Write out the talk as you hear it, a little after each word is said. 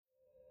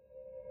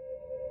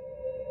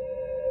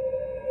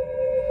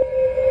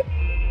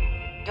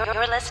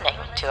You're listening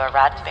to a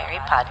Roddenberry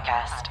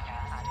podcast.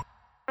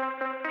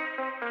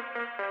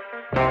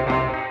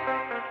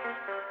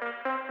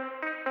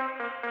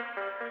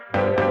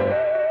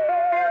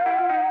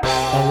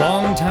 A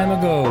long time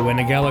ago, in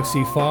a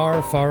galaxy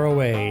far, far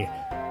away,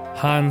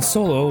 Han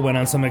Solo went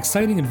on some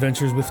exciting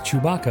adventures with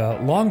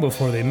Chewbacca long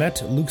before they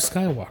met Luke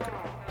Skywalker.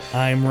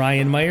 I'm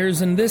Ryan Myers,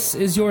 and this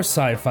is your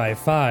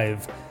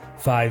SciFi5,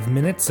 5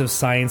 minutes of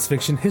science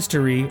fiction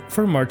history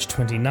for March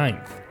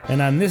 29th. And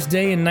on this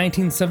day in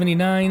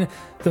 1979,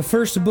 the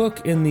first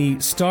book in the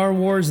Star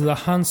Wars The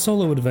Han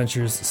Solo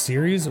Adventures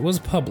series was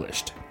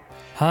published.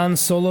 Han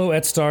Solo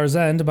at Star's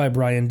End by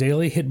Brian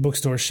Daley hit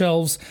bookstore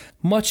shelves,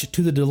 much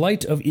to the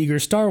delight of eager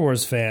Star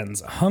Wars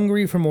fans,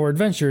 hungry for more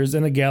adventures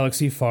in a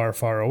galaxy far,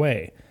 far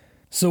away.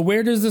 So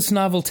where does this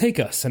novel take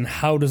us, and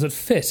how does it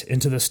fit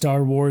into the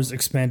Star Wars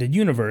Expanded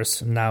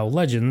Universe, now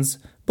Legends,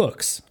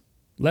 books?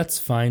 Let's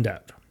find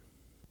out.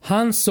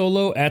 Han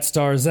Solo at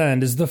Star's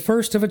End is the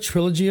first of a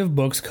trilogy of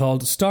books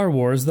called Star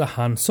Wars The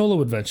Han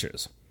Solo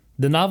Adventures.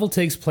 The novel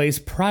takes place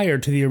prior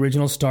to the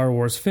original Star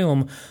Wars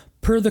film,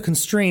 per the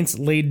constraints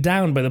laid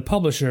down by the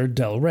publisher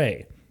Del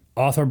Rey.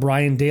 Author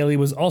Brian Daley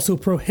was also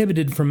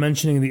prohibited from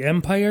mentioning the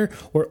Empire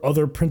or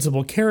other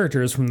principal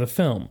characters from the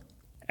film.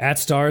 At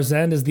Star's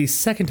End is the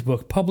second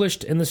book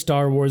published in the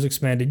Star Wars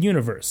Expanded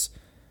Universe,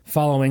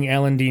 following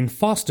Alan Dean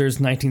Foster's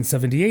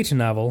 1978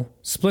 novel,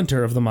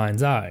 Splinter of the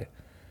Mind's Eye.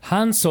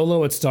 Han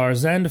Solo at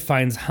Star's End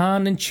finds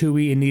Han and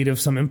Chewie in need of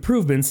some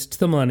improvements to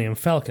the Millennium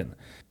Falcon.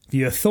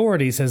 The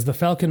Authority says the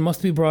Falcon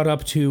must be brought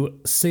up to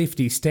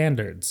safety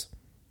standards.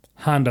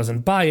 Han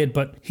doesn't buy it,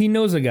 but he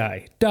knows a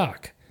guy,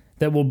 Doc,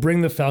 that will bring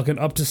the Falcon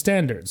up to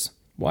standards,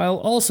 while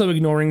also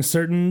ignoring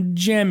certain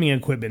jamming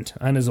equipment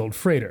on his old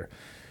freighter.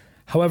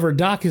 However,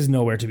 Doc is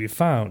nowhere to be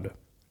found.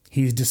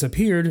 He's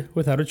disappeared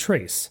without a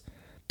trace.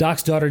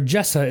 Doc's daughter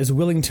Jessa is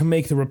willing to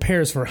make the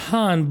repairs for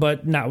Han,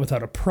 but not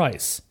without a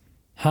price.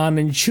 Han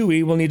and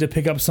Chewie will need to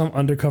pick up some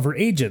undercover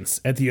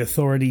agents at the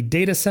Authority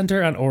data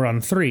center on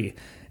Oron 3,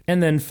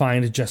 and then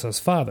find Jessa's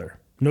father.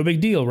 No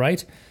big deal,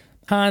 right?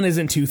 Han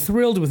isn't too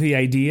thrilled with the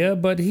idea,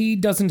 but he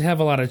doesn't have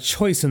a lot of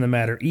choice in the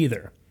matter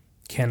either.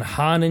 Can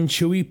Han and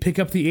Chewie pick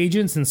up the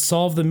agents and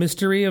solve the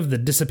mystery of the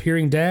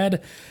disappearing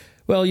dad?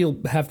 Well, you'll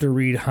have to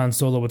read Han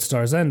Solo at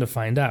Star's End to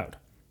find out.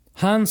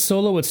 Han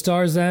Solo at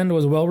Star's End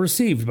was well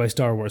received by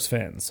Star Wars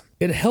fans.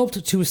 It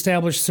helped to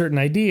establish certain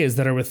ideas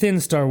that are within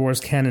Star Wars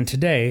canon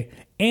today,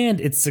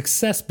 and its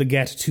success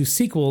begat 2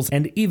 sequels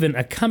and even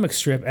a comic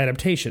strip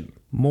adaptation.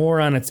 More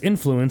on its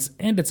influence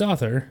and its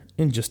author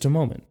in just a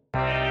moment.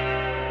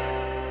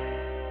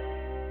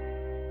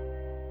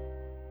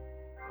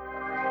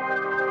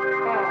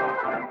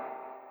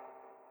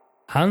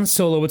 Han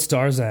Solo at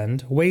Star's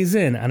End weighs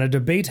in on a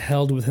debate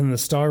held within the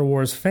Star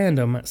Wars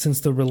fandom since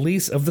the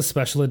release of the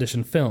special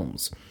edition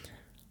films.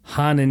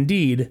 Han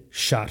indeed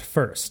shot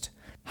first.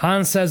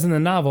 Han says in the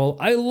novel,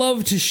 "I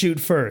love to shoot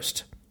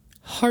first."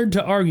 Hard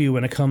to argue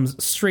when it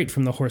comes straight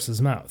from the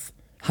horse's mouth.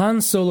 Han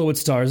Solo at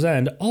Star's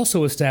End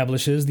also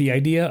establishes the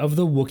idea of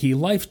the Wookiee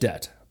life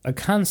debt, a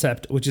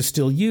concept which is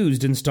still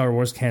used in Star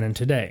Wars canon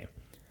today.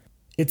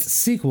 Its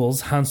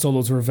sequels, Han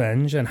Solo's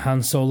Revenge and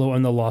Han Solo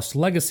and the Lost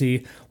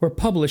Legacy, were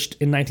published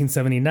in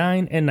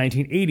 1979 and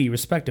 1980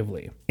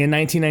 respectively. In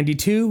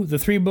 1992, the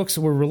 3 books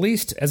were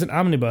released as an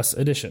omnibus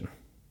edition.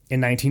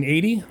 In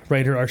 1980,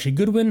 writer Archie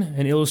Goodwin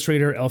and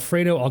illustrator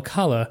Alfredo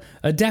Alcala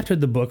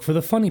adapted the book for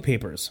the Funny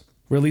Papers,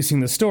 releasing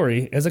the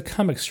story as a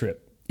comic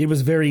strip. It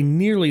was very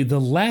nearly the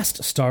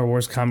last Star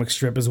Wars comic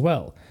strip as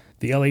well.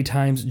 The LA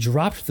Times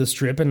dropped the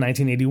strip in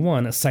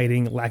 1981,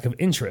 citing lack of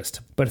interest,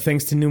 but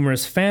thanks to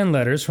numerous fan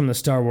letters from the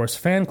Star Wars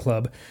fan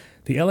club,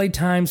 the LA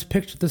Times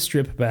picked the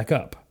strip back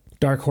up.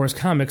 Dark Horse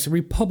Comics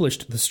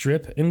republished the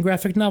strip in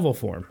graphic novel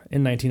form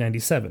in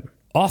 1997.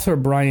 Author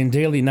Brian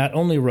Daley not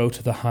only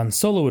wrote the Han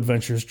Solo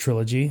Adventures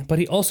trilogy, but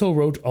he also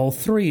wrote all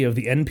 3 of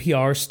the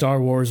NPR Star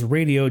Wars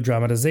radio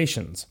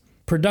dramatizations.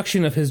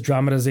 Production of his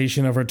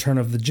dramatization of Return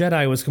of the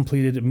Jedi was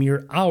completed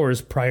mere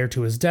hours prior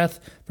to his death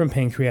from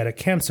pancreatic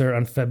cancer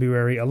on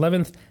February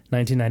 11,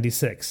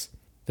 1996.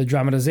 The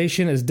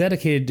dramatization is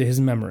dedicated to his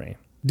memory.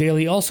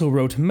 Daley also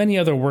wrote many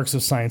other works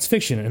of science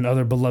fiction and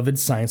other beloved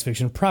science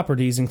fiction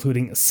properties,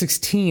 including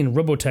 16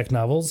 Robotech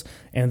novels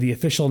and the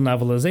official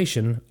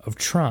novelization of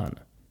Tron.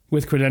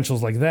 With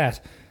credentials like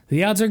that,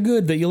 the odds are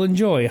good that you'll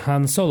enjoy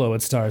Han Solo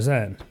at Star's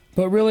End.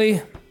 But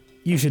really,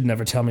 you should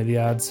never tell me the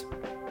odds.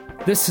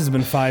 This has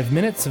been 5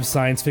 minutes of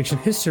science fiction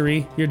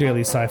history, your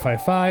daily Sci-Fi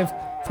 5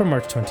 for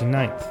March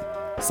 29th.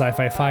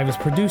 Sci-Fi 5 is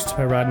produced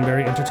by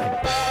Roddenberry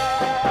Entertainment.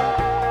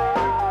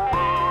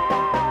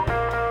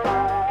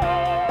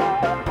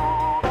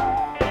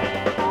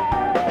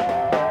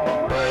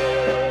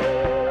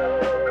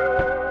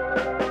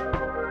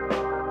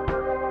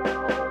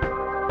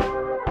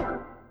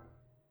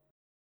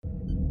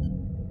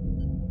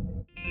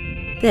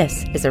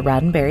 This is a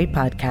Roddenberry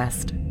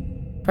podcast.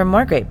 For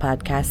more great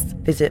podcasts,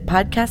 visit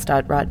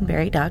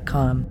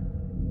podcast.roddenberry.com.